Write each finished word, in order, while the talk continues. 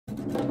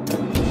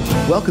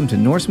Welcome to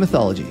Norse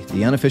Mythology,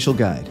 the unofficial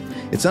guide.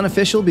 It's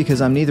unofficial because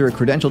I'm neither a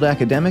credentialed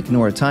academic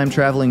nor a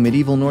time-traveling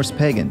medieval Norse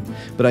pagan,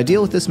 but I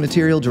deal with this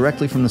material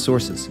directly from the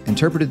sources,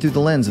 interpreted through the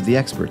lens of the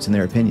experts and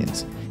their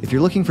opinions. If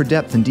you're looking for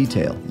depth and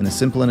detail in a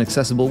simple and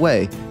accessible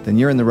way, then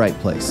you're in the right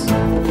place.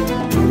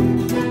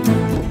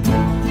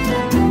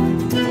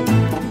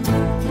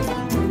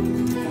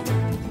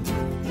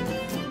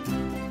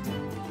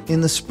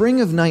 In the spring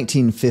of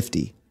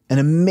 1950, an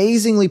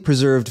amazingly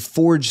preserved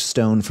forge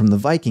stone from the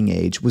Viking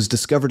Age was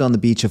discovered on the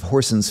beach of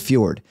Horsens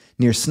Fjord,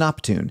 near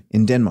Snaptun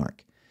in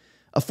Denmark.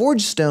 A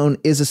forge stone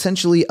is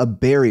essentially a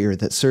barrier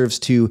that serves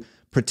to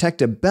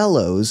protect a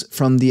bellows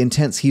from the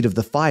intense heat of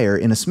the fire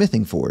in a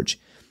smithing forge.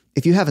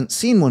 If you haven't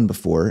seen one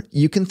before,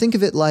 you can think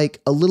of it like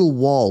a little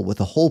wall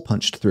with a hole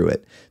punched through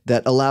it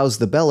that allows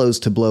the bellows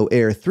to blow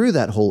air through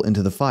that hole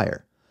into the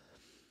fire.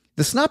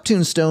 The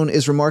Snaptun stone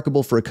is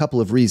remarkable for a couple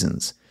of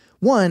reasons.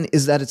 One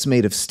is that it's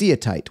made of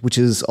steatite, which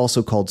is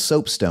also called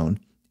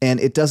soapstone, and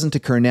it doesn't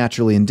occur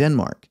naturally in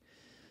Denmark.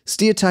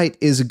 Steatite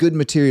is a good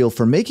material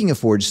for making a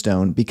forged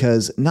stone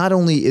because not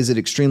only is it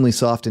extremely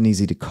soft and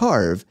easy to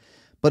carve,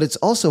 but it's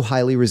also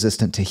highly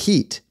resistant to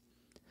heat.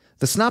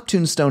 The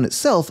Snaptun stone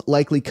itself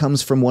likely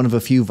comes from one of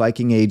a few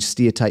Viking Age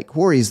steatite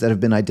quarries that have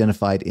been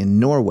identified in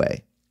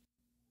Norway.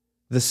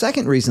 The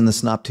second reason the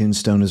Snaptun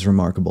stone is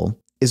remarkable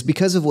is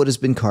because of what has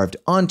been carved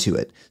onto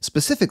it,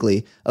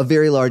 specifically a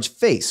very large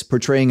face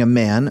portraying a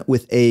man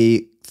with a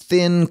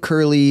thin,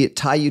 curly,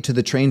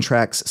 tie-you-to-the-train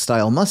tracks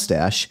style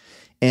mustache,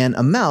 and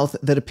a mouth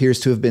that appears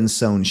to have been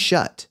sewn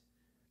shut.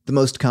 The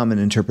most common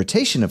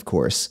interpretation, of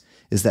course,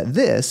 is that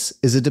this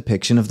is a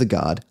depiction of the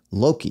god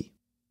Loki.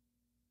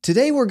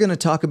 Today we're going to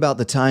talk about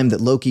the time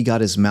that Loki got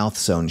his mouth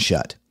sewn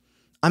shut.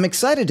 I'm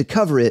excited to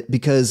cover it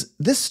because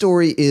this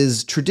story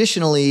is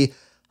traditionally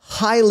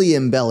highly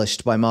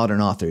embellished by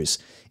modern authors,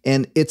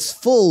 and it's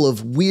full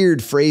of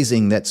weird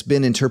phrasing that's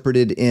been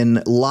interpreted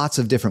in lots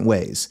of different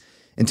ways.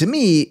 And to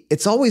me,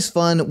 it's always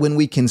fun when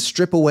we can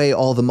strip away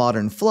all the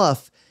modern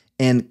fluff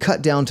and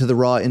cut down to the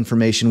raw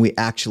information we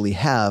actually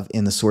have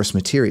in the source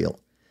material.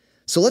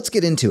 So let's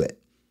get into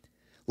it.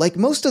 Like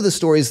most of the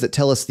stories that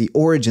tell us the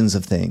origins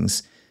of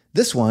things,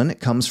 this one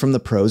comes from the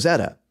Prose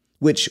Edda,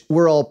 which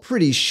we're all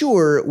pretty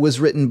sure was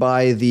written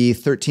by the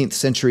 13th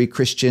century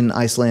Christian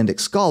Icelandic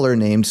scholar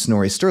named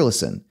Snorri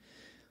Sturluson.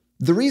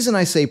 The reason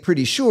I say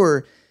pretty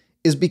sure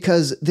is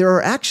because there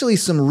are actually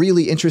some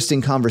really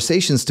interesting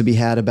conversations to be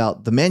had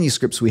about the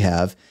manuscripts we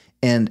have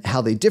and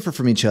how they differ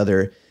from each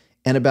other,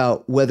 and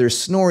about whether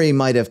Snorri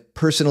might have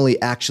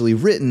personally actually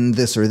written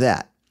this or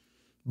that.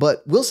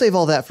 But we'll save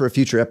all that for a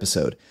future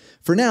episode.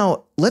 For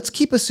now, let's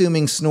keep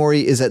assuming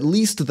Snorri is at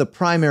least the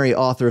primary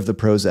author of the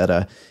Prose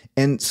Edda,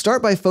 and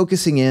start by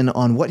focusing in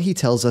on what he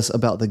tells us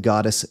about the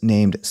goddess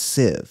named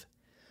Siv.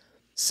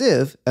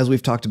 Siv, as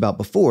we've talked about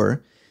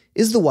before,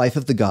 is the wife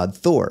of the god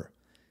Thor.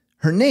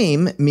 Her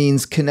name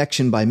means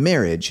connection by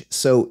marriage,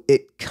 so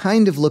it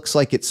kind of looks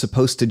like it's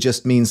supposed to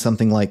just mean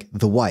something like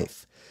the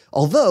wife.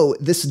 Although,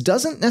 this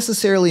doesn't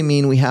necessarily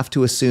mean we have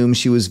to assume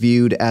she was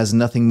viewed as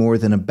nothing more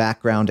than a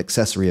background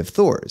accessory of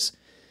Thor's.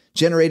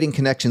 Generating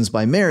connections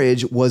by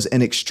marriage was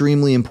an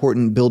extremely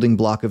important building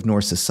block of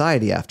Norse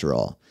society, after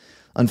all.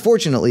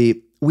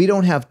 Unfortunately, we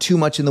don't have too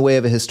much in the way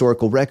of a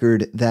historical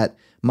record that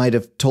might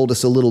have told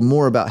us a little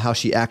more about how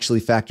she actually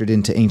factored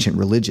into ancient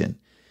religion.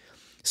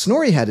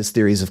 Snorri had his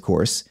theories, of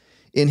course.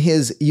 In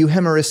his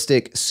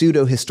euhemeristic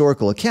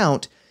pseudo-historical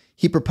account,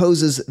 he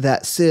proposes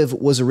that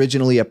Siv was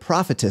originally a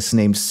prophetess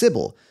named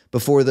Sibyl,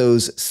 before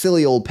those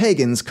silly old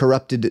pagans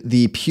corrupted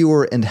the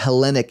pure and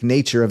Hellenic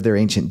nature of their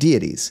ancient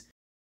deities.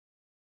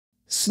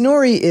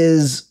 Snorri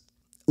is,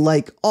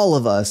 like all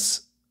of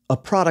us, a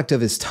product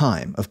of his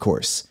time, of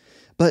course.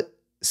 But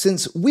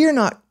since we're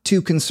not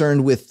too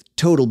concerned with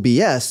total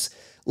BS,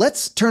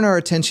 let's turn our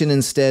attention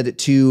instead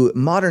to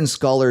modern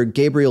scholar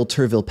Gabriel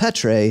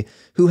Turville-Petre,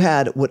 who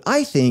had what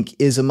I think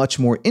is a much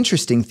more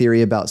interesting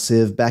theory about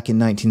Siv back in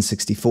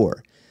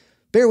 1964.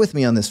 Bear with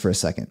me on this for a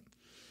second.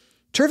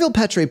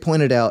 Turville-Petre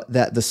pointed out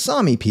that the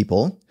Sami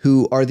people,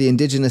 who are the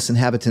indigenous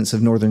inhabitants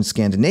of northern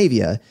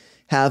Scandinavia,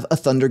 have a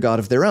thunder god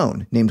of their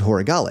own, named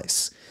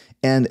Horrigalis,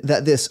 and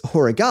that this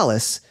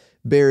Horrigalis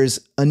bears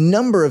a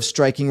number of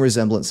striking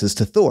resemblances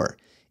to Thor,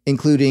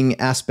 including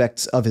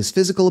aspects of his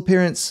physical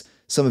appearance,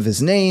 some of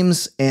his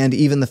names, and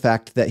even the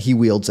fact that he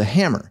wields a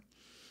hammer.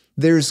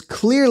 There's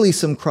clearly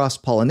some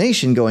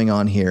cross-pollination going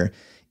on here,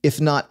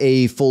 if not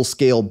a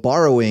full-scale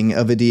borrowing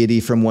of a deity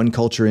from one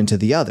culture into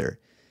the other.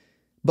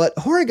 But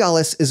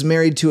Horrigalis is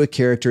married to a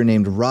character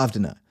named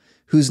Ravdana,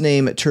 whose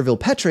name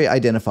Turville-Petre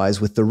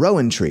identifies with the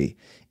rowan tree,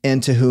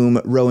 and to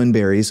whom rowan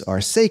berries are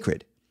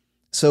sacred.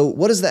 So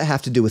what does that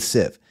have to do with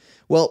Siv?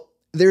 Well,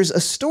 there's a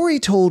story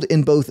told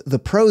in both the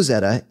Prose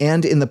Edda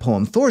and in the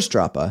poem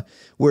Thorstrapa,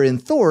 wherein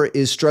Thor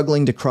is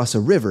struggling to cross a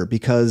river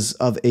because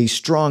of a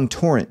strong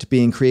torrent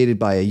being created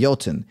by a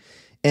Jotun,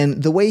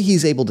 and the way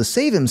he's able to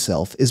save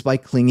himself is by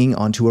clinging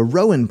onto a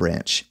rowan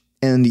branch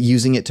and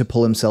using it to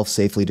pull himself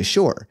safely to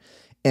shore.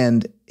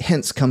 And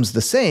hence comes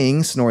the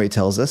saying, Snorri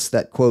tells us,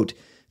 that, quote,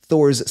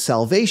 Thor's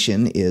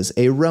salvation is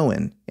a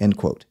rowan, end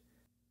quote.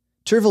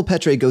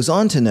 Turville-Petre goes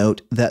on to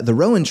note that the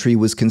rowan tree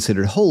was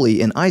considered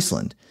holy in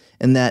Iceland,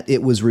 and that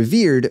it was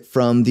revered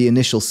from the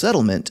initial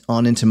settlement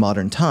on into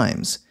modern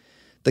times.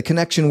 The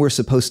connection we're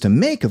supposed to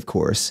make, of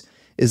course,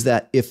 is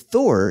that if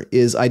Thor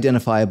is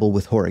identifiable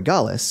with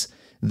Horigalis,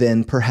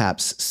 then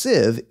perhaps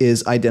Siv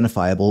is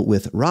identifiable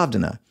with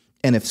Ravdana.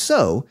 And if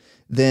so,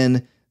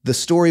 then the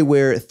story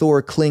where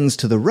Thor clings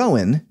to the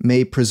rowan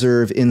may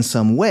preserve in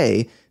some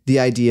way the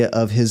idea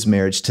of his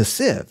marriage to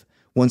Siv,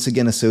 once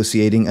again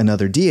associating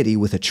another deity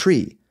with a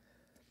tree.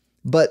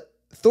 But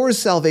Thor's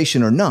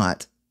salvation or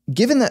not,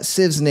 given that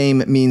Siv's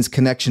name means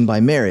connection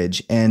by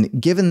marriage,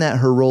 and given that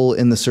her role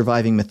in the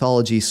surviving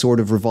mythology sort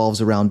of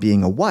revolves around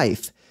being a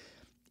wife,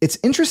 it's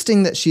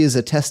interesting that she is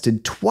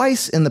attested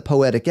twice in the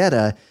Poetic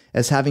Edda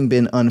as having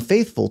been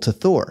unfaithful to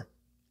Thor.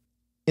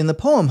 In the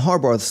poem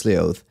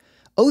Harbarðsljóð,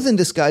 Óðinn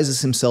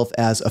disguises himself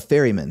as a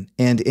ferryman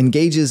and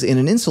engages in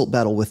an insult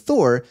battle with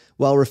Thor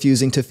while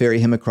refusing to ferry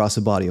him across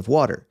a body of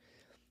water.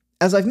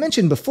 As I've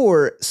mentioned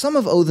before, some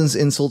of Óðinn's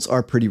insults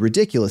are pretty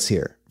ridiculous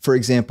here. For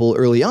example,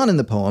 early on in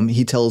the poem,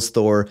 he tells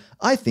Thor,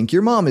 "I think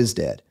your mom is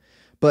dead."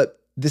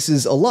 But this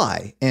is a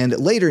lie, and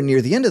later,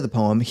 near the end of the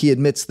poem, he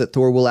admits that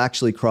Thor will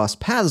actually cross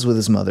paths with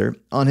his mother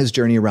on his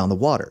journey around the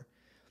water.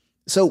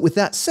 So with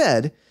that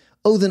said,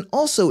 Óðinn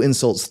also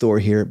insults Thor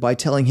here by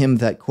telling him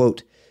that,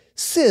 quote,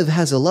 "Siv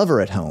has a lover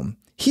at home.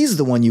 He's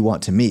the one you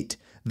want to meet.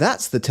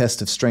 That's the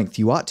test of strength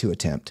you ought to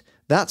attempt.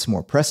 That's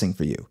more pressing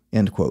for you,"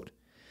 end quote.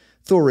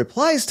 Thor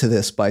replies to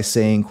this by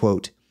saying,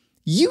 quote,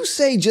 "You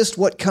say just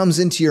what comes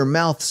into your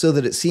mouth so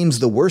that it seems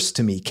the worst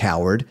to me,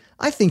 coward.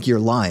 I think you're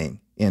lying,"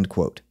 end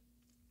quote.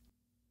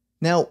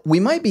 Now, we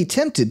might be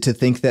tempted to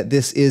think that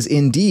this is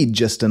indeed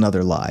just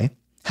another lie.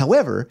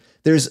 However,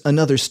 there's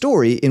another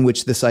story in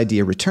which this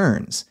idea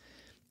returns.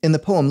 In the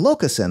poem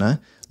Lokasenna,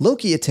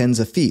 Loki attends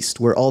a feast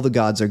where all the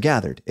gods are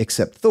gathered,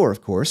 except Thor,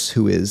 of course,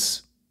 who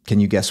is, can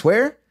you guess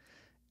where?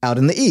 Out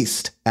in the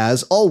east,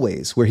 as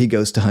always, where he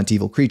goes to hunt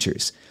evil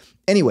creatures.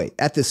 Anyway,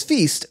 at this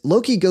feast,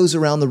 Loki goes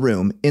around the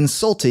room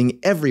insulting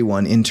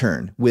everyone in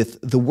turn, with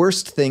the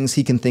worst things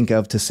he can think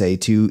of to say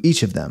to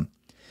each of them.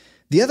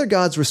 The other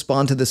gods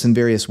respond to this in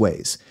various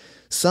ways.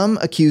 Some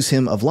accuse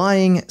him of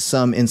lying,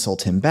 some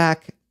insult him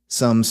back,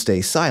 some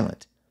stay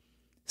silent.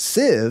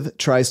 Siv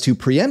tries to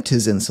preempt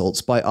his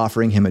insults by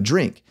offering him a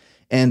drink,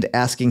 and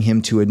asking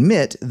him to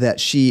admit that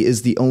she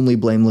is the only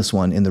blameless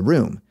one in the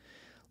room.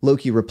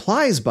 Loki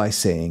replies by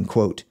saying,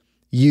 quote,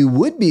 "You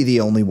would be the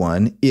only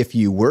one if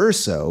you were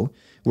so.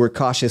 We're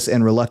cautious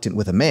and reluctant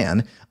with a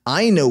man.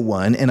 I know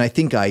one, and I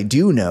think I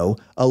do know,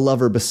 a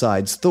lover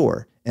besides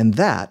Thor, and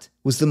that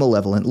was the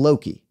malevolent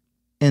Loki."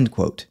 End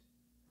quote.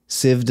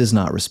 Siv does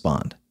not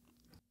respond.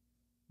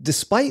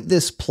 Despite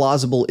this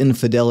plausible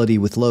infidelity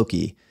with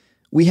Loki,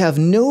 we have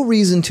no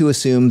reason to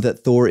assume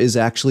that Thor is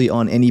actually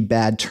on any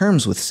bad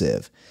terms with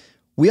Siv.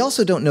 We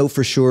also don't know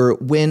for sure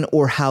when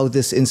or how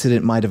this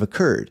incident might have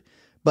occurred.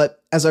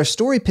 But as our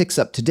story picks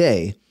up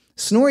today,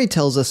 Snorri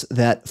tells us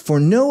that for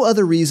no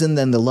other reason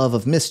than the love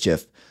of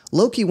mischief,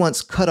 Loki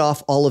once cut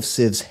off all of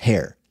Siv's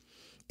hair.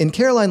 In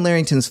Caroline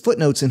Larrington's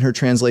footnotes in her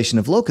translation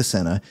of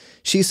Lokasenna,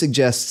 she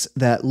suggests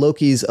that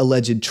Loki's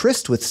alleged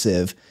tryst with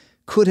Siv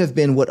could have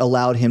been what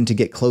allowed him to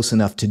get close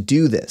enough to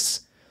do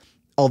this.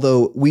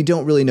 Although we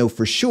don't really know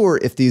for sure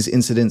if these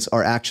incidents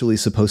are actually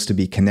supposed to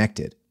be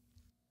connected.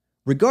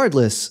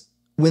 Regardless,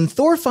 when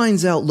Thor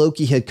finds out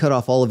Loki had cut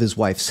off all of his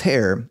wife's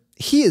hair,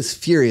 he is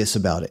furious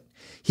about it.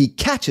 He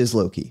catches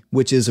Loki,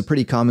 which is a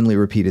pretty commonly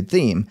repeated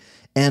theme,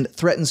 and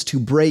threatens to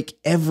break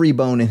every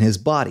bone in his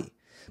body.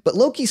 But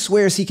Loki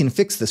swears he can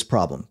fix this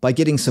problem by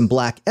getting some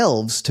black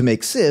elves to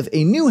make Siv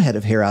a new head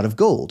of hair out of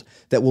gold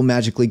that will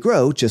magically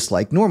grow just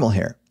like normal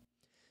hair.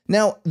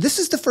 Now, this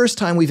is the first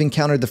time we've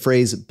encountered the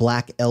phrase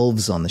black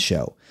elves on the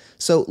show,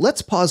 so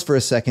let's pause for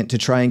a second to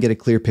try and get a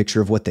clear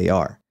picture of what they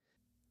are.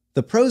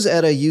 The Prose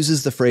Edda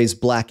uses the phrase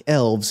black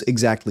elves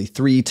exactly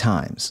 3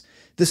 times.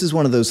 This is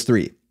one of those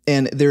 3,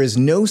 and there is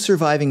no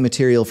surviving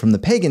material from the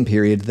pagan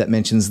period that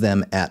mentions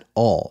them at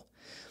all.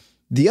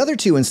 The other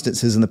 2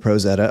 instances in the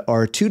Prose Edda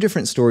are 2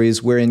 different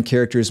stories wherein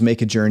characters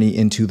make a journey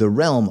into the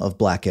realm of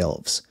black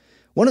elves.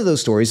 One of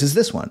those stories is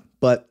this one,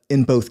 but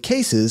in both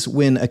cases,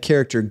 when a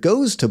character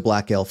goes to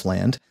Black Elf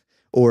Land,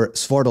 or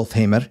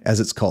Svartalfheimr as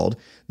it's called,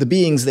 the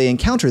beings they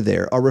encounter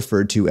there are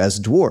referred to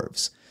as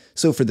dwarves.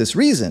 So for this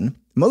reason,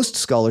 most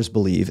scholars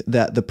believe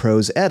that the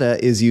Prose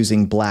Edda is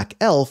using black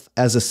elf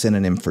as a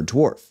synonym for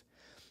dwarf.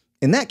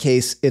 In that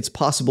case, it's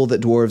possible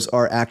that dwarves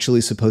are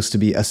actually supposed to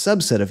be a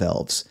subset of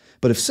elves,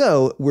 but if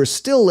so, we're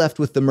still left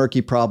with the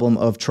murky problem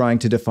of trying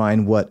to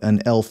define what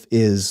an elf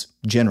is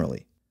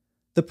generally.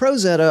 The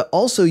Prose Edda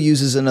also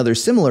uses another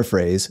similar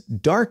phrase,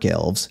 dark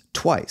elves,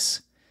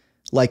 twice.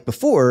 Like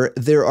before,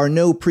 there are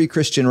no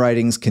pre-Christian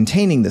writings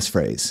containing this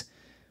phrase.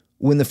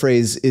 When the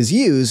phrase is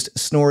used,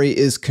 Snorri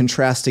is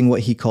contrasting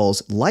what he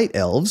calls light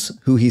elves,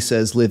 who he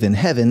says live in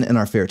heaven and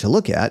are fair to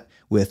look at,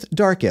 with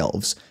dark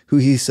elves, who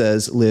he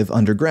says live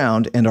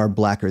underground and are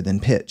blacker than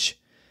pitch.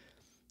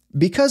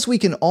 Because we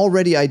can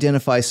already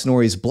identify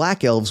Snorri's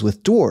black elves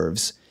with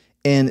dwarves,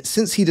 And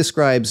since he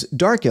describes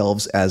dark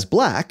elves as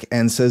black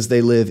and says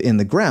they live in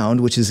the ground,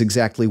 which is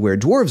exactly where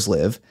dwarves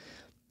live,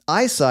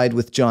 I side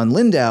with John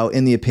Lindow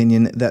in the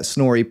opinion that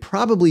Snorri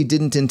probably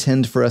didn't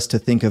intend for us to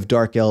think of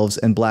dark elves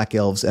and black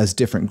elves as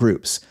different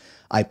groups.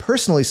 I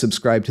personally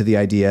subscribe to the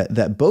idea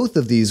that both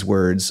of these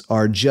words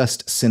are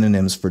just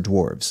synonyms for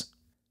dwarves.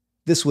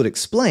 This would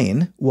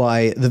explain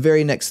why the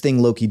very next thing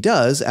Loki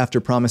does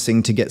after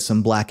promising to get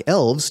some black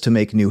elves to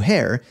make new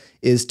hair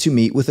is to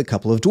meet with a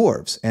couple of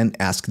dwarves and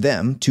ask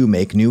them to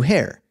make new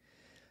hair.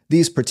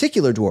 These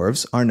particular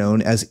dwarves are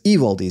known as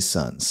Ivaldi's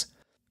sons.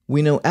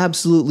 We know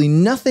absolutely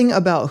nothing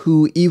about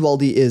who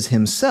Ivaldi is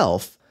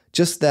himself,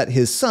 just that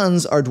his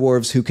sons are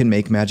dwarves who can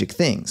make magic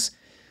things.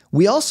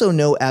 We also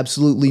know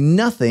absolutely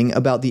nothing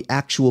about the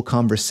actual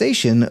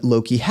conversation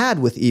Loki had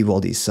with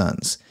Ivaldi's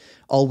sons.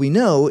 All we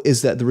know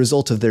is that the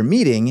result of their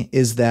meeting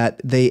is that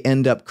they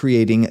end up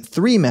creating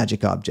 3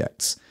 magic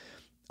objects.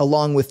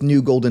 Along with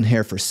new golden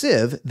hair for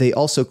Siv, they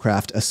also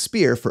craft a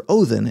spear for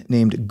Óðinn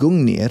named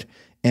llnir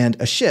and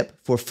a ship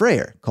for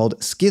Freyr called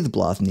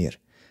Skidbladnir.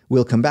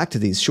 We'll come back to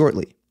these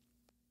shortly.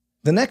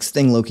 The next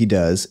thing Loki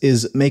does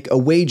is make a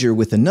wager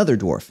with another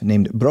dwarf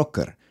named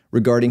Brokkr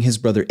regarding his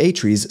brother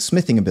Atre's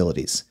smithing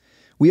abilities.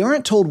 We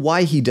aren't told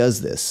why he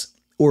does this,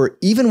 or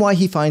even why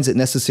he finds it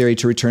necessary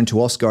to return to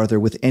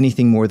Asgardr with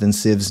anything more than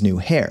Siv's new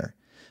hair.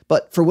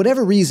 But for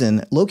whatever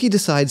reason, Loki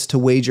decides to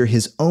wager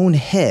his own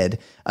head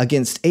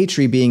against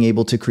Atre being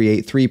able to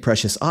create 3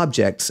 precious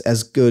objects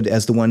as good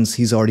as the ones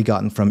he's already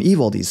gotten from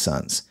Ivaldi's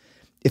sons.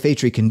 If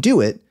Atre can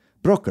do it,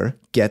 Brokkr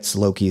gets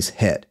Loki's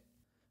head.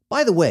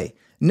 By the way,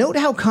 note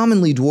how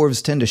commonly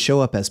dwarves tend to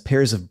show up as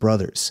pairs of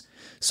brothers.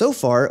 So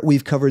far,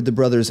 we've covered the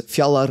brothers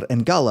Fjalar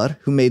and Galar,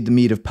 who made the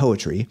mead of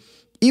poetry,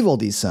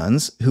 Ivaldi's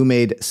sons, who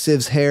made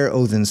Siv's hair,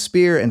 Óðinn's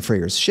spear, and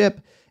Freyr's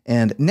ship,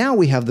 and now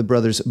we have the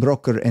brothers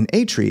Brokkr and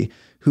Atre,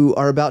 who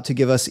are about to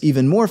give us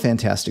even more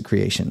fantastic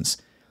creations.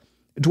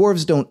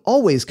 Dwarves don't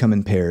always come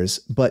in pairs,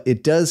 but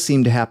it does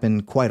seem to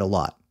happen quite a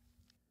lot.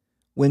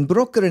 When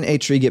Brokkr and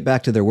Atre get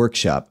back to their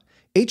workshop,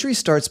 Atre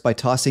starts by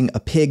tossing a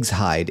pig's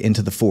hide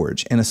into the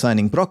forge and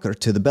assigning Brokkr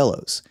to the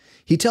bellows.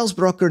 He tells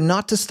Brokkr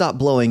not to stop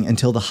blowing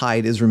until the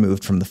hide is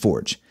removed from the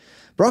forge.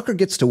 Brokkr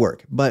gets to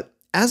work, but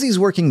as he's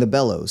working the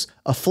bellows,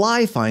 a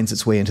fly finds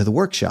its way into the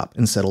workshop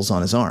and settles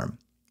on his arm.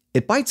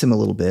 It bites him a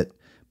little bit,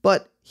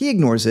 but he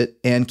ignores it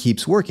and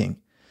keeps working.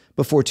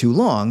 Before too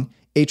long,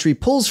 Atre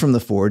pulls from the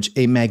forge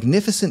a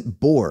magnificent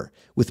boar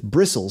with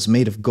bristles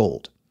made of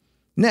gold.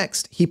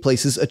 Next, he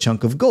places a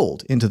chunk of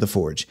gold into the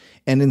forge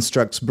and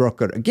instructs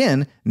Brokkr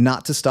again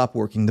not to stop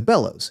working the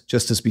bellows,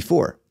 just as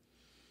before.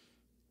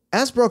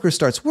 As Brokkr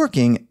starts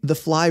working, the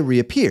fly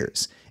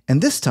reappears,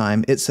 and this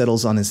time it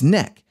settles on his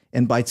neck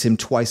and bites him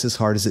twice as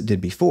hard as it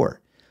did before.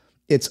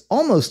 It's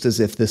almost as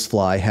if this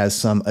fly has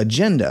some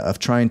agenda of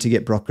trying to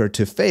get Brokkr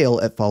to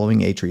fail at following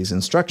Atre's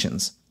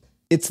instructions.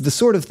 It's the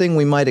sort of thing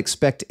we might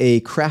expect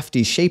a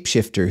crafty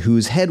shapeshifter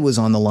whose head was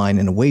on the line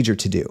in a wager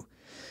to do.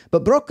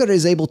 But Brokkr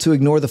is able to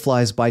ignore the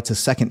fly's bites a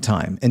second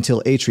time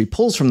until Atre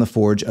pulls from the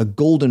forge a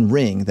golden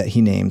ring that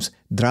he names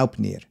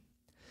Draupnir.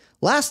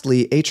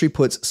 Lastly, Atre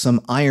puts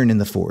some iron in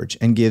the forge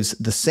and gives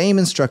the same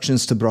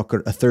instructions to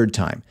Brokkr a third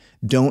time.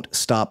 Don't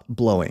stop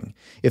blowing.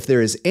 If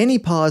there is any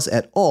pause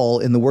at all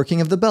in the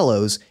working of the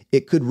bellows,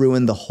 it could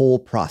ruin the whole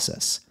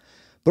process.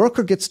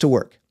 Brokkr gets to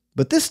work,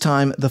 but this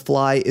time the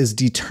fly is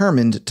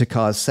determined to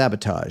cause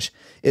sabotage.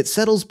 It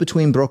settles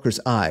between Brokkr's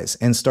eyes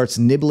and starts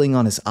nibbling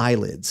on his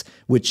eyelids,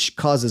 which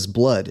causes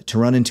blood to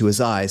run into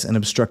his eyes and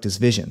obstruct his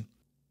vision.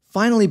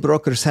 Finally,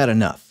 Brokkr's had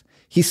enough.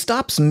 He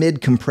stops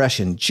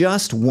mid-compression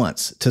just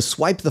once to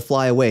swipe the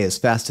fly away as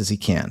fast as he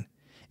can.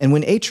 And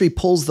when Atre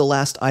pulls the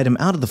last item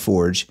out of the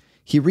forge,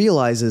 he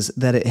realizes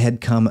that it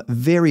had come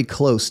very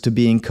close to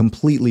being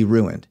completely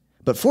ruined.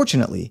 But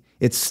fortunately,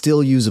 it's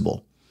still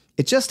usable.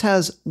 It just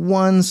has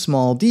one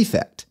small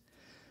defect.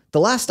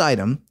 The last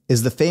item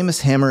is the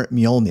famous hammer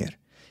Mjolnir,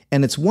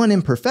 and its one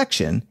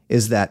imperfection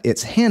is that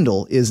its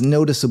handle is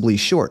noticeably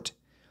short.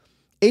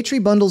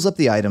 Atre bundles up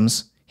the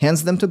items,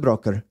 hands them to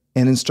Brokkr,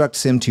 and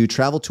instructs him to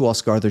travel to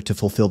Asgardr to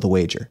fulfill the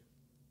wager.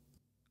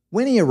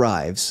 When he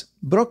arrives,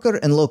 Brokkr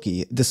and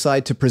Loki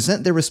decide to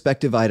present their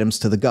respective items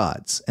to the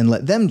gods and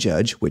let them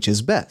judge which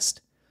is best.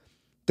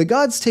 The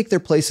gods take their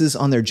places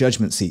on their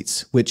judgment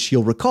seats, which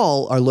you'll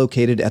recall are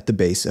located at the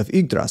base of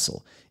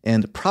Yggdrasil,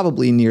 and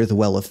probably near the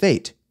Well of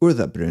Fate,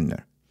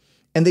 Urðabrunner.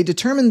 And they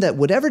determine that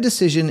whatever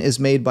decision is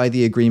made by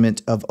the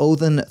agreement of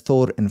Óðinn,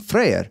 Thor, and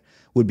Freyr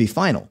would be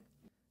final.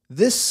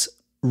 This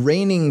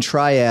reigning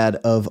triad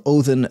of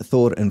Óðinn,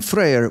 Thor, and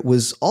Freyr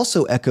was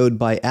also echoed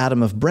by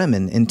Adam of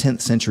Bremen in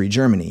 10th century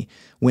Germany,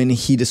 when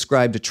he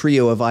described a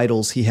trio of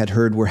idols he had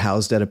heard were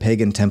housed at a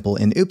pagan temple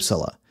in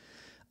Uppsala.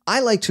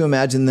 I like to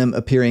imagine them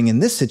appearing in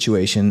this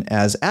situation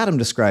as Adam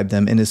described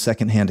them in his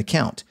second-hand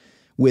account,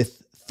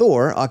 with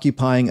Thor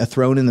occupying a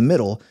throne in the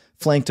middle,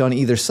 flanked on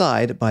either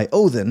side by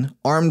Óðinn,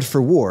 armed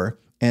for war,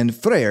 and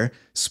Freyr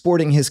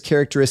sporting his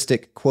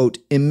characteristic, quote,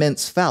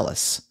 immense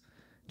phallus.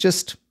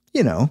 Just,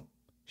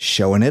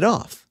 showing it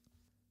off.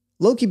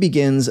 Loki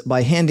begins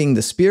by handing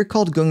the spear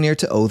called Gungnir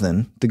to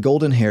Óðinn, the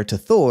golden hair to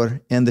Thor,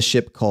 and the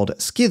ship called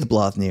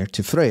Skidbladnir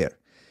to Freyr,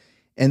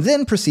 and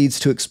then proceeds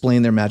to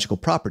explain their magical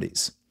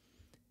properties.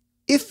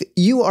 If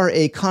you are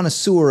a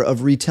connoisseur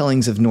of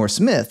retellings of Norse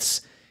myths,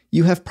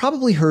 you have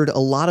probably heard a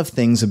lot of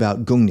things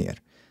about Gungnir,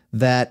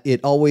 that it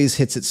always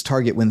hits its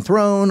target when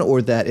thrown,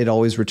 or that it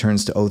always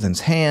returns to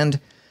Óðinn's hand.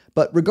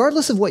 But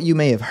regardless of what you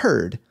may have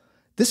heard,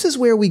 this is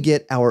where we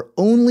get our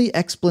only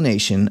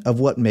explanation of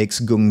what makes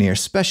Gungnir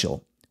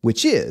special,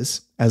 which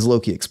is, as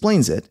Loki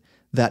explains it,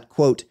 that,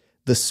 quote,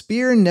 the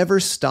spear never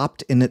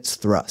stopped in its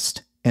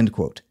thrust, end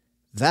quote.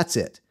 That's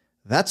it.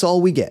 That's all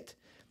we get.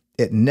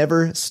 It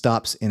never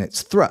stops in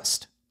its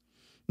thrust.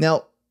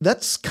 Now,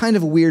 that's kind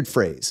of a weird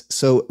phrase,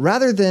 so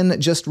rather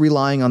than just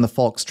relying on the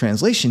Falk's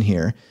translation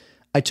here,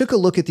 I took a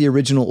look at the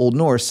original Old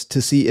Norse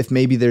to see if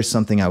maybe there's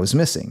something I was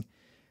missing.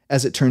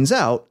 As it turns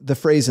out, the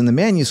phrase in the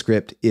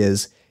manuscript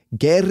is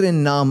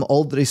Gerin nam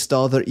aldri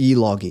staðar í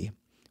logi,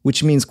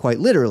 which means quite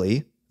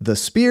literally, the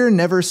spear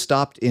never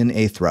stopped in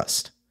a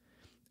thrust.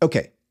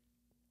 Okay,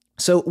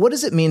 so what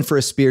does it mean for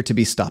a spear to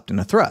be stopped in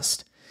a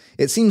thrust?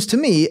 It seems to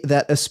me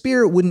that a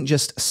spear wouldn't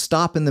just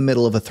stop in the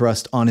middle of a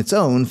thrust on its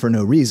own for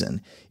no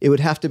reason. It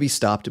would have to be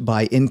stopped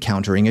by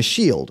encountering a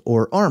shield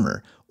or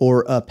armor,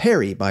 or a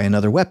parry by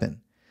another weapon.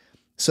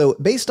 So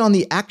based on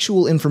the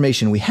actual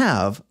information we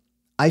have,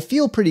 I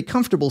feel pretty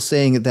comfortable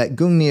saying that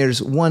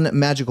Gungnir's one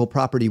magical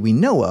property we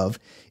know of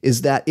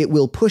is that it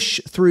will push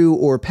through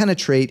or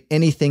penetrate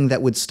anything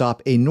that would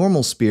stop a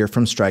normal spear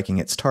from striking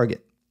its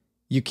target.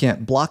 You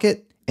can't block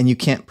it, and you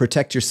can't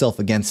protect yourself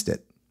against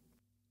it.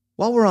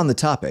 While we're on the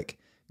topic,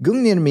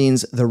 Gungnir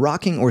means the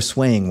rocking or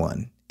swaying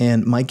one,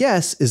 and my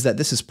guess is that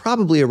this is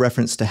probably a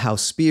reference to how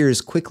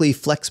spears quickly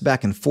flex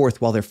back and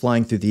forth while they're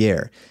flying through the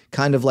air,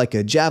 kind of like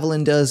a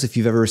javelin does if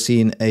you've ever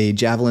seen a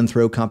javelin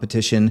throw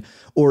competition,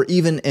 or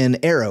even an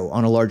arrow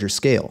on a larger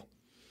scale.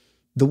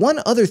 The one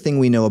other thing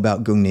we know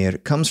about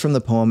Gungnir comes from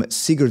the poem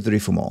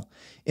Sigurdrifumal,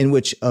 in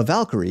which a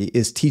Valkyrie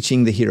is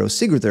teaching the hero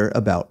Sigurdur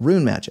about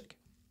rune magic.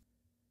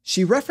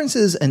 She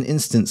references an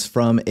instance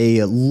from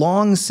a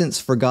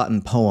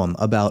long-since-forgotten poem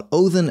about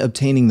Óðinn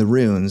obtaining the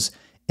runes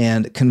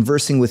and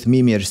conversing with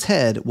Mimir's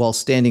head while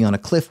standing on a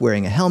cliff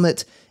wearing a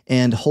helmet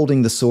and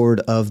holding the sword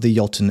of the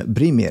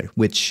llnir,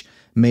 which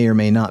may or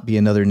may not be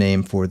another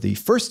name for the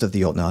first of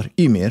the llnir,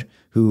 Ymir,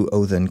 who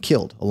Óðinn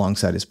killed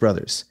alongside his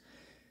brothers.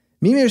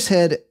 Mimir's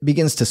head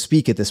begins to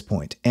speak at this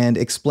point and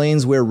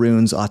explains where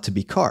runes ought to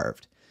be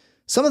carved.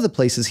 Some of the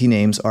places he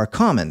names are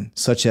common,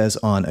 such as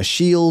on a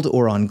shield,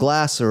 or on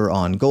glass, or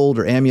on gold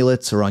or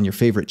amulets, or on your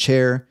favorite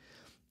chair.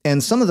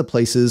 And some of the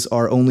places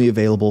are only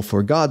available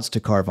for gods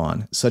to carve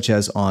on, such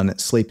as on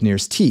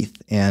Sleipnir's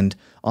teeth, and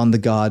on the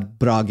god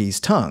Bragi's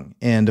tongue,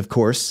 and of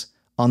course,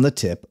 on the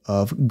tip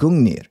of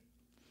Gungnir.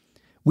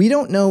 We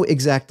don't know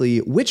exactly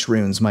which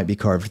runes might be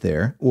carved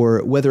there,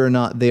 or whether or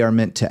not they are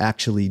meant to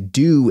actually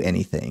do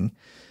anything,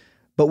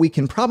 but we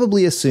can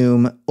probably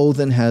assume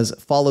Óðinn has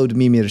followed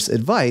Mimir's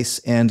advice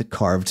and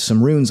carved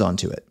some runes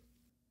onto it.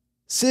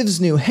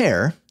 Siv's new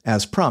hair,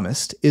 as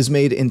promised, is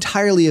made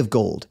entirely of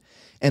gold,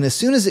 and as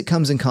soon as it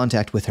comes in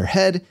contact with her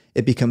head,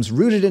 it becomes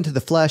rooted into the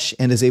flesh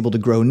and is able to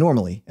grow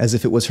normally, as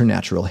if it was her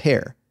natural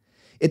hair.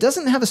 It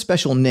doesn't have a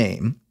special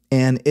name,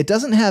 and it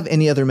doesn't have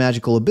any other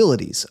magical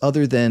abilities,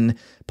 other than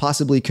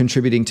possibly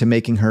contributing to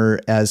making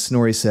her, as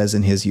Snorri says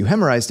in his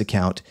euhemerized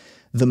account,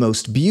 the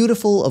most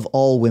beautiful of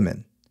all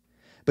women.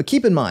 But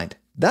keep in mind,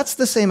 that's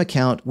the same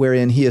account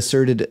wherein he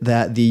asserted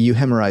that the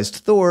euhemerized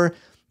Thor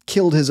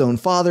killed his own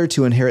father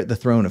to inherit the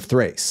throne of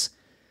Thrace.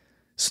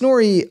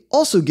 Snorri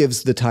also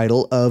gives the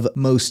title of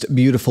Most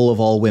Beautiful of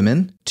All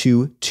Women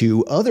to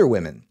two other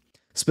women,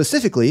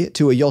 specifically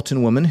to a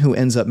Jotun woman who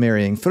ends up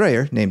marrying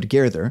Freyr named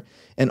Gerður,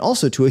 and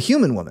also to a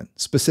human woman,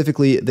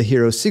 specifically the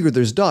hero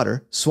Sigurdur's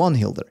daughter,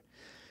 Svanhildr.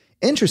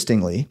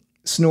 Interestingly,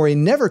 Snorri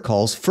never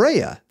calls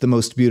Freyja the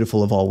most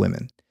beautiful of all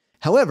women.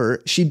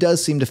 However, she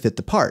does seem to fit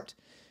the part.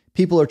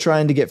 People are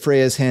trying to get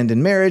Freyja's hand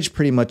in marriage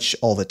pretty much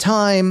all the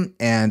time,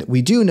 and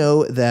we do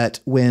know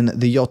that when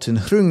the Jotun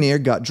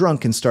Hrungnir got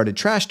drunk and started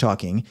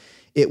trash-talking,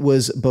 it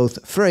was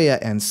both Freyja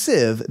and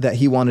Siv that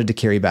he wanted to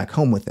carry back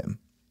home with him.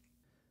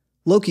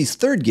 Loki's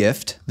third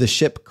gift, the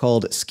ship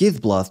called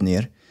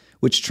Skidbladnir,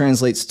 which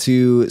translates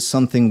to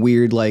something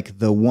weird like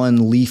the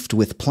one leafed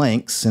with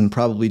planks, and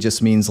probably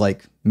just means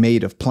like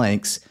made of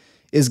planks,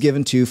 is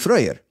given to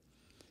Freyr.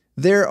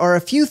 There are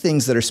a few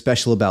things that are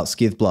special about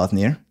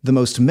Skidbladnir, the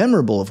most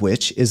memorable of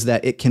which is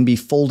that it can be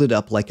folded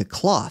up like a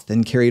cloth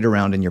and carried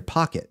around in your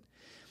pocket.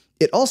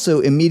 It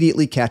also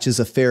immediately catches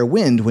a fair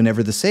wind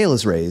whenever the sail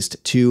is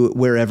raised to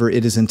wherever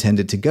it is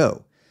intended to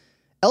go.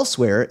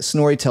 Elsewhere,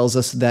 Snorri tells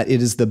us that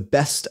it is the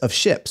best of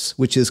ships,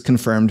 which is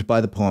confirmed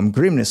by the poem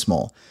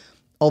Grimnismal.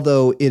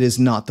 Although it is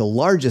not the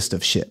largest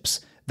of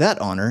ships,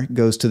 that honor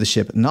goes to the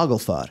ship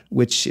Naglfar,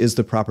 which is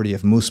the property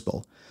of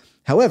Muspel.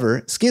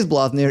 However,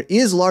 Skidbladnir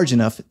is large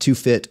enough to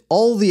fit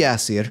all the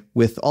Aesir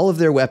with all of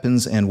their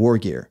weapons and war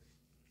gear.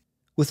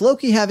 With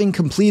Loki having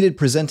completed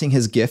presenting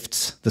his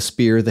gifts, the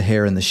spear, the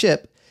hair, and the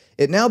ship,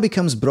 it now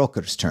becomes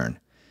Brokkr's turn.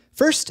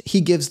 First,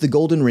 he gives the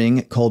golden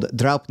ring called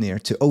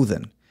llnir to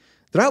Óðinn.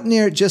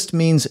 llnir just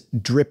means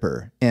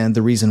dripper, and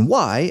the reason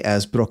why,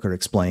 as Brokkr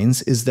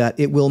explains, is that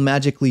it will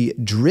magically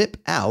drip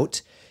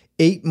out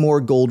 8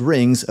 more gold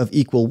rings of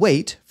equal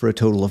weight for a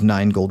total of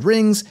 9 gold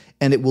rings,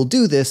 and it will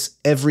do this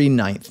every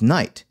 9th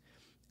night.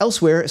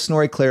 Elsewhere,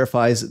 Snorri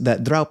clarifies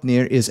that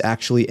llnir is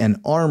actually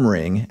an arm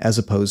ring as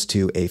opposed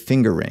to a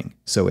finger ring,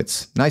 so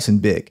it's nice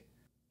and big.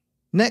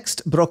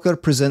 Next,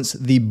 Brokkr presents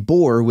the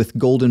boar with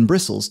golden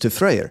bristles to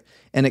Freyr,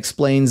 and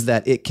explains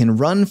that it can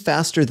run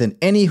faster than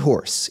any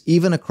horse,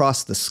 even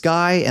across the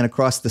sky and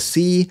across the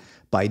sea,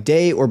 by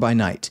day or by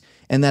night,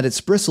 and that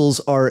its bristles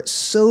are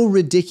so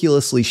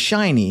ridiculously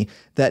shiny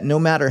that no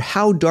matter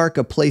how dark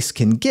a place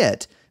can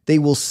get, they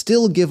will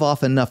still give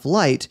off enough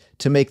light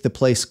to make the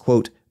place,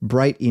 quote,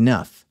 bright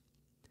enough.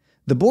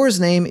 The boar's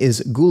name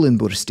is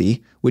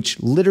Gullinbursti, which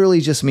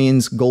literally just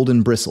means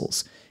golden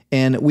bristles,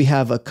 and we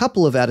have a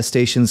couple of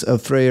attestations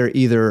of Freyr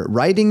either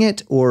riding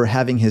it or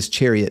having his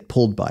chariot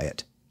pulled by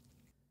it.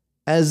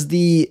 As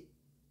the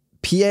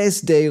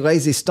pièce de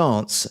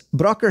résistance,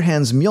 Brokkr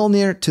hands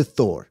Mjolnir to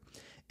Thor,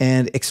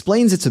 and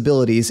explains its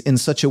abilities in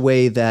such a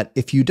way that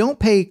if you don't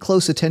pay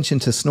close attention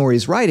to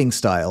Snorri's writing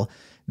style,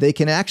 they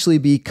can actually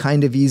be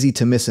kind of easy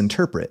to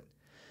misinterpret.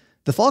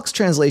 The Falk's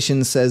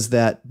translation says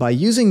that by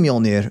using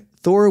Mjolnir,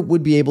 Thor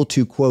would be able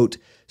to, quote,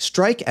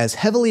 strike as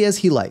heavily as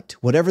he liked,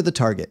 whatever the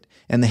target,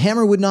 and the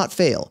hammer would not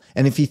fail,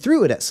 and if he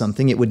threw it at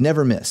something, it would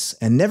never miss,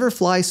 and never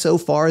fly so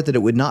far that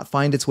it would not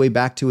find its way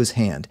back to his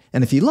hand,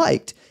 and if he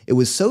liked, it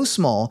was so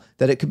small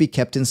that it could be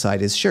kept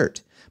inside his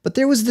shirt. But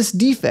there was this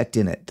defect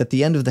in it, that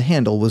the end of the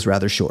handle was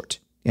rather short,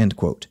 end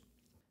quote.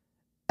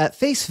 At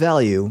face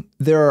value,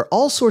 there are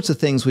all sorts of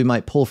things we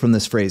might pull from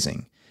this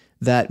phrasing.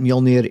 That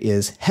Mjolnir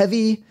is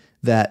heavy,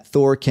 that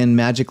Thor can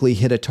magically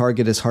hit a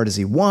target as hard as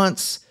he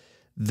wants,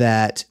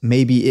 that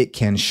maybe it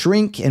can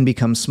shrink and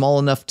become small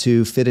enough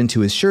to fit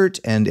into his shirt,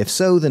 and if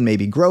so, then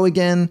maybe grow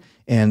again,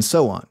 and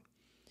so on.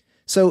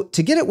 So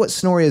to get at what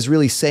Snorri is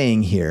really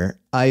saying here,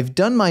 I've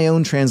done my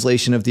own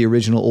translation of the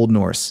original Old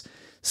Norse,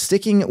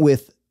 sticking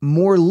with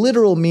more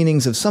literal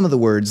meanings of some of the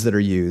words that are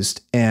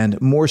used, and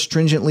more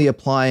stringently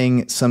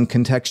applying some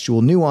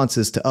contextual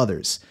nuances to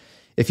others.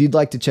 If you'd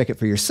like to check it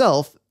for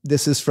yourself,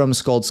 this is from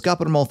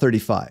Skaldskaparmál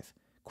 35.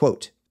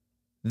 Quote,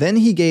 then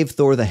he gave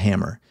Thor the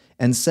hammer,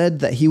 and said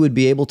that he would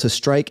be able to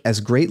strike as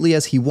greatly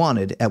as he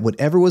wanted at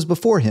whatever was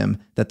before him,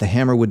 that the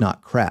hammer would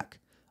not crack.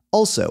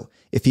 Also,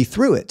 if he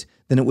threw it,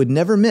 then it would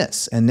never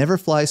miss and never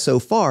fly so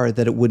far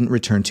that it wouldn't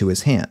return to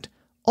his hand.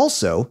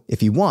 Also, if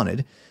he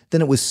wanted,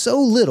 then it was so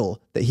little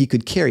that he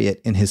could carry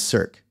it in his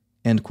cirque.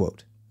 End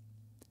quote.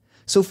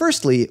 So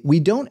firstly,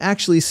 we don't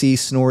actually see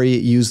Snorri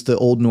use the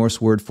Old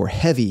Norse word for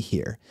heavy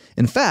here.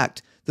 In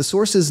fact, the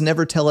sources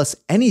never tell us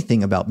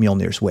anything about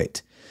Mjolnir's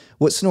weight.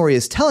 What Snorri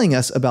is telling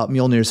us about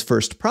Mjolnir's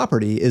first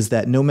property is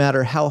that no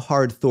matter how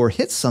hard Thor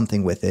hits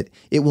something with it,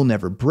 it will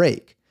never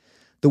break.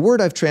 The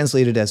word I've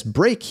translated as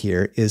break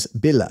here is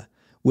billa,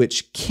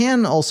 which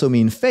can also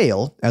mean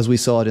fail, as we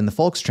saw it in the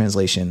Falk's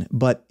translation,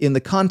 but in the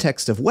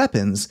context of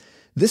weapons,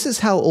 this is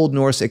how Old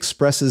Norse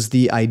expresses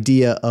the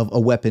idea of a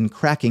weapon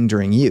cracking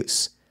during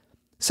use.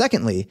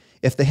 Secondly,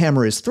 if the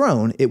hammer is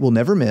thrown, it will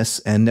never miss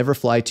and never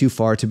fly too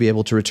far to be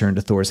able to return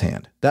to Thor's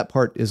hand. That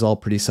part is all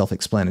pretty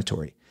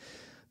self-explanatory.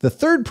 The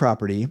third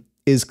property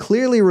is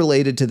clearly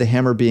related to the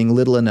hammer being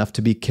little enough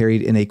to be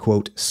carried in a,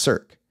 quote,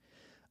 cirque.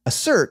 A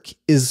cirque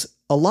is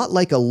a lot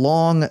like a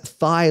long,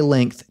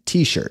 thigh-length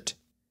t-shirt.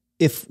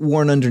 If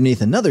worn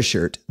underneath another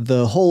shirt,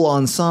 the whole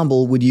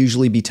ensemble would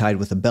usually be tied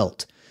with a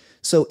belt.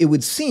 So it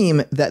would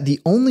seem that the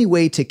only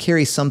way to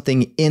carry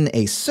something in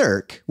a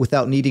cirque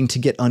without needing to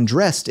get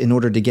undressed in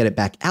order to get it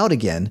back out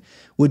again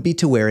would be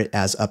to wear it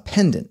as a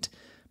pendant,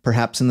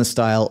 perhaps in the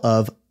style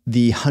of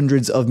the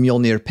hundreds of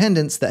Mjolnir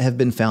pendants that have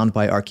been found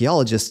by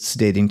archaeologists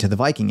dating to the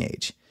Viking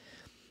Age.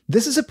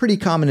 This is a pretty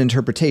common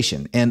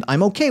interpretation, and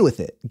I'm okay with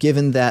it,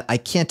 given that I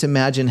can't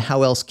imagine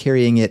how else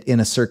carrying it in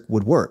a cirque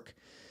would work.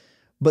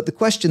 But the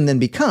question then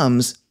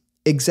becomes,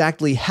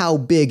 exactly how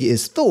big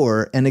is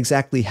Thor, and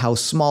exactly how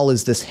small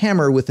is this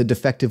hammer with a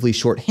defectively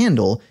short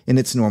handle in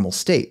its normal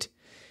state?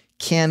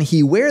 Can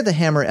he wear the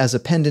hammer as a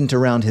pendant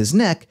around his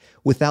neck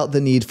without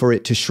the need for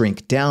it to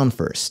shrink down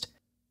first?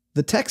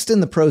 The text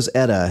in the Prose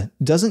Edda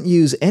doesn't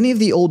use any of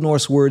the Old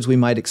Norse words we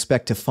might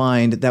expect to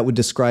find that would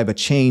describe a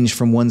change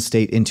from one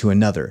state into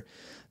another.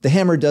 The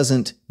hammer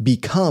doesn't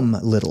become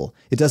little,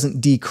 it doesn't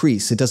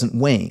decrease, it doesn't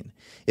wane.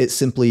 It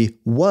simply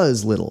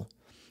was little.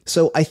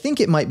 So I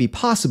think it might be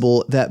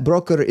possible that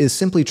Brokkr is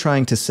simply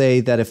trying to say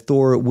that if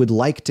Thor would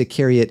like to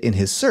carry it in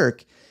his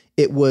cirque,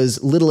 it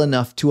was little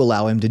enough to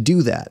allow him to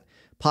do that,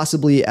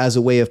 possibly as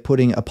a way of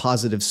putting a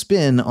positive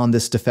spin on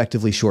this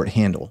defectively short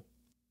handle.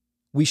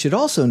 We should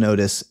also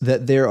notice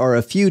that there are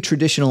a few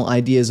traditional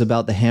ideas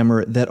about the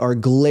hammer that are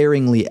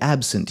glaringly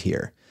absent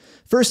here.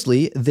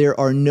 Firstly, there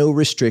are no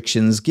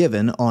restrictions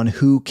given on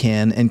who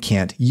can and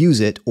can't use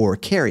it or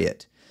carry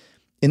it.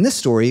 In this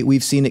story,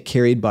 we've seen it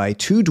carried by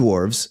 2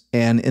 dwarves,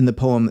 and in the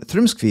poem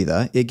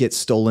Thrymskvida, it gets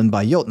stolen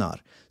by llnir,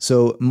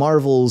 so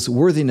Marvel's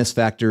worthiness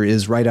factor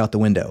is right out the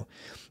window.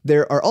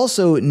 There are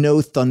also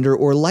no thunder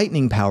or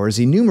lightning powers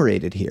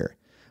enumerated here.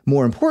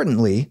 More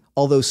importantly,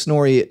 although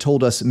Snorri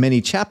told us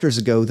many chapters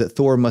ago that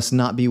Thor must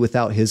not be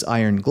without his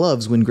iron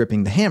gloves when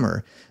gripping the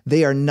hammer,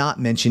 they are not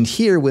mentioned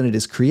here when it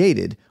is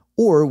created,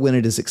 or when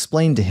it is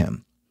explained to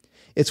him.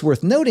 It's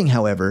worth noting,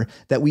 however,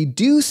 that we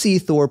do see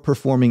Thor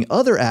performing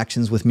other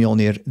actions with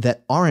Mjolnir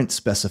that aren't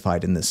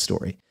specified in this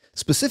story.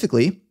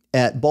 Specifically,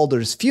 at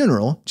Baldur's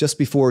funeral, just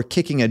before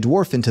kicking a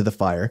dwarf into the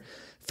fire,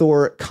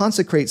 Thor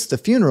consecrates the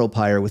funeral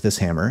pyre with his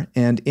hammer,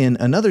 and in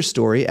another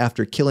story,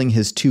 after killing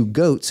his 2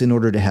 goats in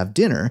order to have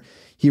dinner,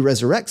 he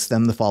resurrects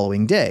them the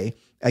following day,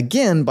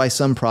 again by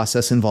some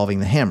process involving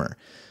the hammer.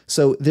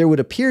 So there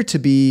would appear to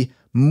be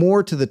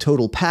more to the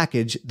total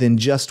package than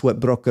just what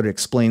Brokkr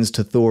explains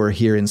to Thor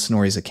here in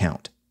Snorri's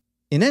account.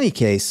 In any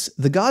case,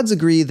 the gods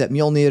agree that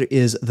Mjolnir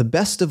is the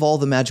best of all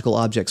the magical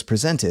objects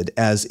presented,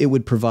 as it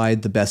would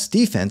provide the best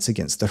defense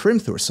against the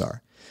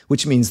Hrimthursar,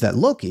 which means that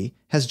Loki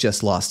has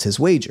just lost his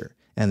wager,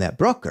 and that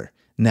Brokkr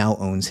now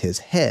owns his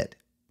head.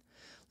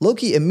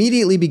 Loki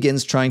immediately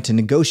begins trying to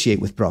negotiate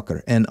with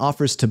Brokkr and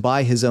offers to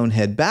buy his own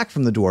head back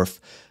from the dwarf,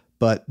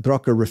 but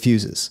Brokkr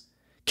refuses.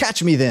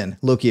 "Catch me then,"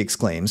 Loki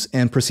exclaims,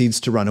 and proceeds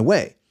to run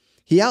away.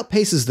 He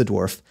outpaces the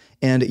dwarf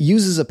and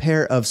uses a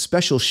pair of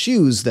special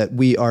shoes that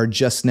we are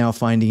just now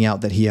finding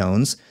out that he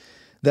owns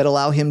that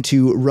allow him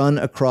to run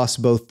across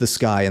both the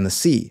sky and the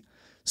sea.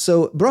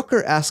 So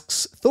Brokkr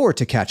asks Thor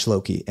to catch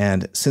Loki,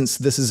 and since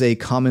this is a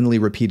commonly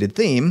repeated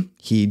theme,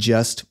 he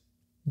just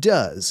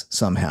does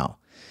somehow.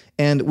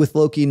 And with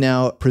Loki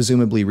now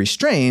presumably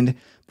restrained,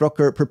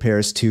 Brokkr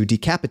prepares to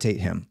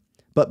decapitate him.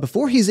 But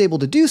before he's able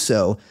to do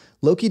so,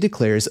 Loki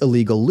declares a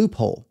legal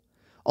loophole.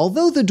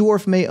 Although the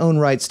dwarf may own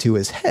rights to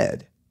his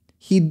head,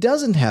 he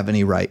doesn't have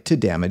any right to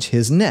damage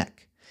his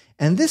neck.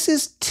 And this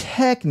is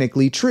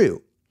technically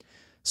true.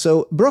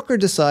 So Brokkr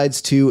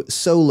decides to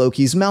sew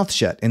Loki's mouth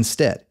shut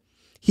instead.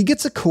 He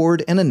gets a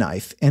cord and a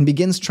knife and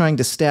begins trying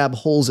to stab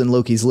holes in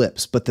Loki's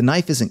lips, but the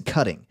knife isn't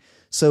cutting.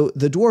 So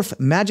the dwarf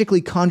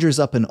magically conjures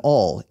up an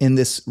awl in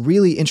this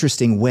really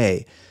interesting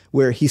way,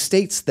 where he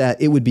states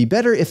that it would be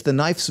better if the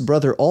knife's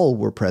brother All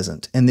were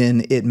present, and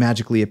then it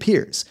magically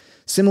appears,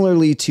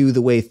 similarly to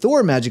the way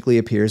Thor magically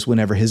appears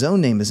whenever his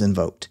own name is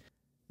invoked.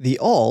 The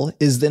All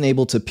is then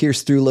able to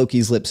pierce through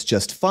Loki's lips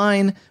just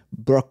fine.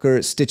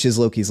 Brokkr stitches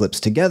Loki's lips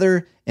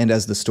together, and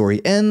as the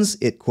story ends,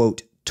 it,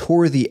 quote,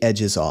 tore the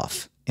edges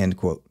off, end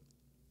quote.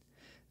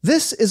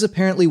 This is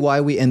apparently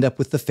why we end up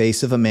with the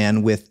face of a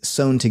man with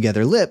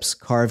sewn-together lips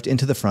carved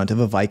into the front of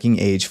a Viking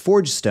Age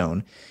forge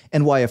stone,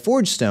 and why a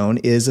forge stone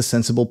is a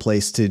sensible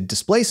place to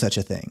display such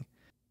a thing.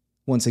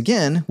 Once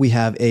again, we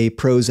have a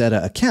prose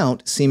edda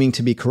account seeming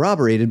to be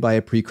corroborated by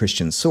a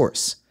pre-Christian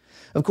source.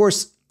 Of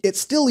course, it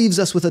still leaves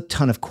us with a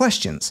ton of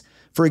questions.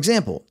 For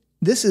example,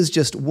 this is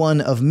just one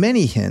of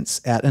many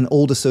hints at an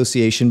old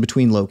association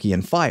between Loki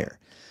and fire.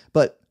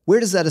 But where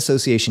does that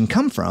association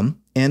come from,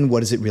 and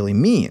what does it really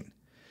mean?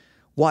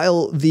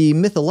 While the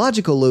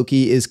mythological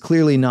Loki is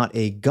clearly not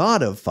a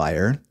god of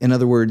fire, in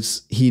other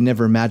words, he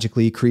never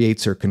magically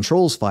creates or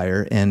controls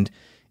fire, and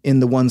in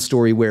the one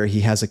story where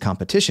he has a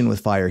competition with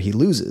fire, he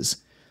loses,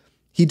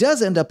 he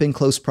does end up in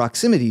close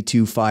proximity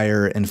to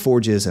fire and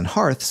forges and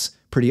hearths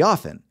pretty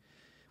often,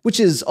 which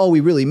is all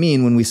we really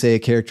mean when we say a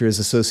character is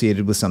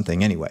associated with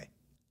something anyway.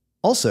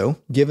 Also,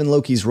 given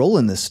Loki's role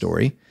in this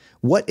story,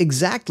 what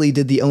exactly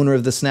did the owner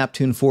of the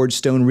Snaptune Forge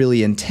Stone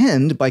really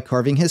intend by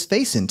carving his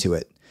face into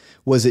it?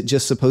 Was it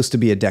just supposed to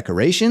be a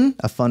decoration,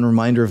 a fun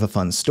reminder of a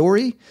fun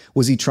story?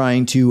 Was he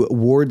trying to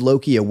ward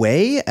Loki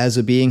away as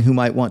a being who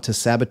might want to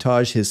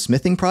sabotage his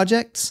smithing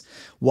projects?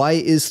 Why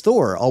is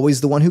Thor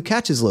always the one who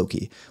catches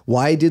Loki?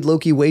 Why did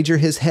Loki wager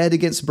his head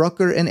against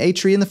Brokkr and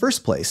Atri in the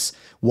first place?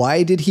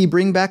 Why did he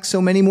bring back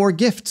so many more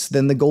gifts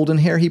than the golden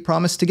hair he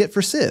promised to get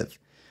for Siv?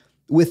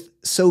 With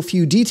so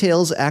few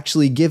details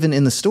actually given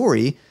in the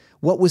story,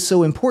 what was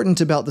so important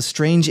about the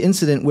strange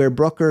incident where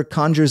Brokkr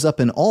conjures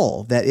up an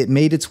awl that it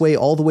made its way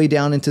all the way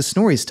down into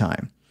Snorri's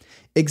time?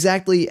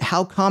 Exactly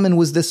how common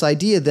was this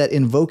idea that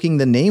invoking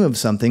the name of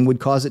something would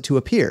cause it to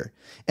appear?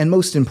 And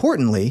most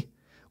importantly,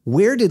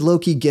 where did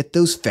Loki get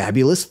those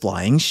fabulous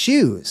flying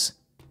shoes?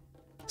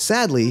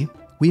 Sadly,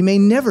 we may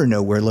never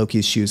know where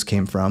Loki's shoes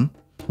came from.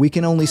 We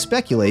can only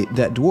speculate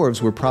that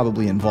dwarves were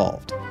probably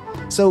involved.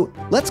 So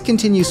let's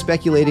continue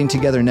speculating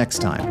together next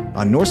time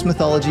on Norse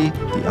Mythology,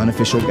 the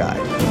Unofficial Guide.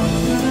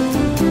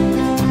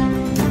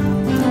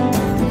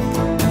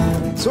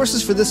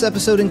 Sources for this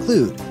episode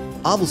include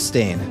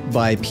Avlsten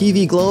by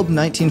P.V. Glob,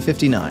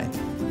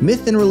 1959.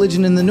 Myth and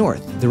Religion in the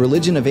North, The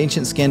Religion of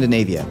Ancient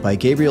Scandinavia by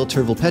Gabriel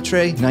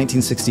Turville-Petre,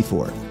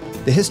 1964.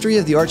 The History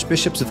of the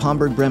Archbishops of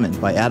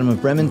Hamburg-Bremen by Adam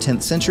of Bremen,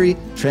 10th century,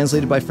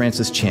 translated by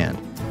Francis Tschan.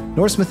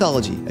 Norse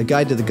Mythology, A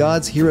Guide to the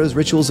Gods, Heroes,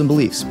 Rituals, and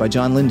Beliefs by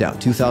John Lindow,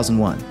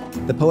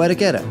 2001. The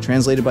Poetic Edda,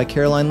 translated by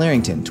Caroline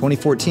Larrington,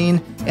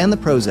 2014, and the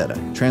Prose Edda,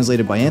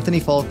 translated by Anthony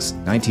Falks,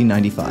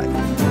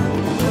 1995.